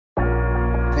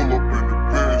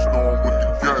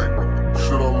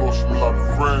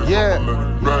Yeah.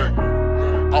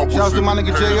 Shout out to my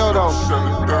nigga J.O. though.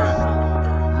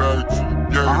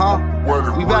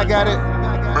 We back at it.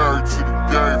 Married to the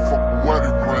game, fuck a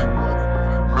wedding ring.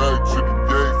 Married to the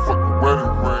game, fuck a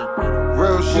wedding ring.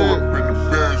 Real shit. Pull up in the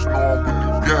bench, know I'm with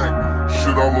the gang.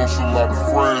 Shit, I lost a lot of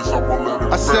friends, I'ma let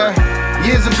it I said,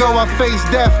 years ago I faced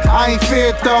death, I ain't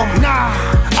feared though. Nah,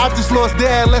 I just lost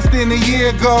dad less than a year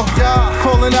ago.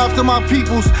 Calling out to my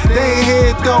peoples, they ain't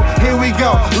here though. Here we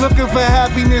go, looking for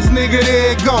happiness, nigga,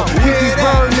 there it go. Keep these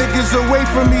bird niggas away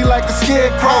from me like a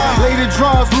scarecrow. Lay the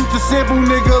drums, root the sample,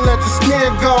 nigga, let the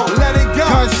snare go. Let it go.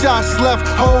 Gunshots left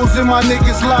holes in my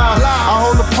niggas' lives. I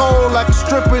hold a pole like a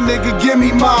stripper, nigga, give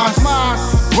me mine.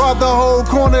 Brought the whole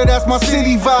corner, that's my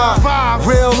city vibe.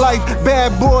 Real life,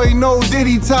 bad boy, no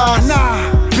Diddy ties.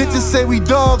 Bitches say we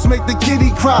dogs, make the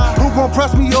kitty cry. Who gon'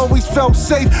 press me? Always felt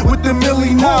safe with the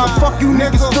Millie 9. Fuck you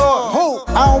niggas thought.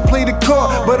 I don't play the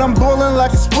court, but I'm ballin'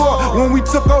 like a sport. When we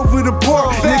took over the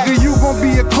port, nigga, you gon'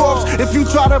 be a corpse. If you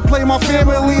try to play my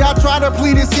family, I try to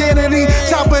plead insanity.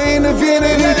 Chopper in the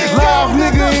vanity. Live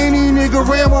nigga, any nigga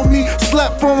ran with me.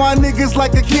 Slept for my niggas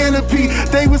like a canopy.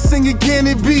 They was singing, can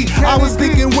it be? I was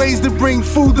thinking ways to bring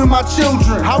food to my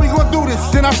children. How we gon' do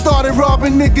this? Then I started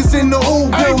robbing niggas in the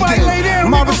old building.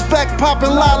 My respect poppin'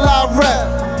 la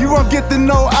rap. You gon' get to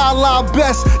know Allah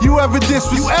best you ever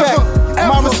disrespect.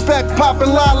 My respect poppin'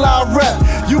 la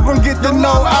rap. You gon' get to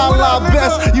know Allah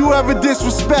best you ever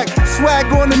disrespect. Swag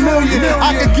on a million,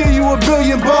 I could give you a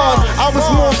billion bars. I was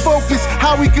more focused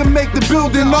how we can make the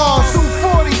building ours.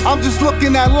 I'm just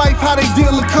looking at life, how they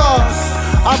deal the cars.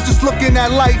 I'm just looking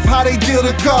at life, how they deal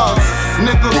the cars.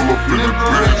 Nigga, pull up in the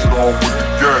bench, know I'm with the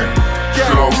gang. Shit,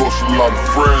 I lost a lot of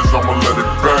friends, I'ma let it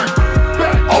bang.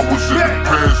 I was in the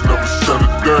pants, never said a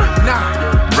thing.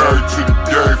 Married to the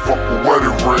game, fuck a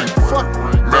wedding ring.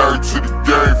 Married to the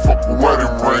game, fuck a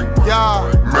wedding ring.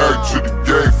 Married to the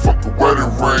game, fuck a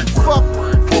wedding ring.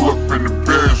 Pull up in the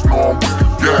bench, know I'm with the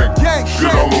gang.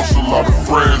 Shit, I lost a lot of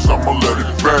friends, I'ma let it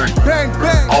bang.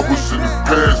 I was in the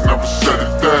pants, never said a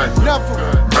thing.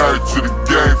 Married to the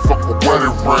game, fuck a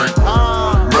wedding ring.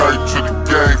 Married to the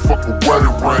game, fuck a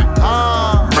wedding ring.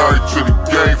 Married to the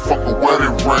game, fuck a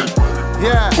wedding ring.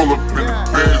 Pull up in the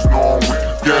bench, know I'm with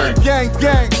the gang.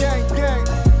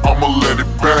 I'ma let it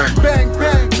bang.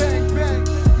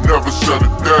 Never said a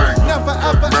thing.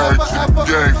 Married to the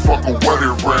gang, fuck a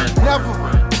wedding ring.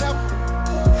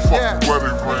 Fuck a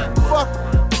wedding ring.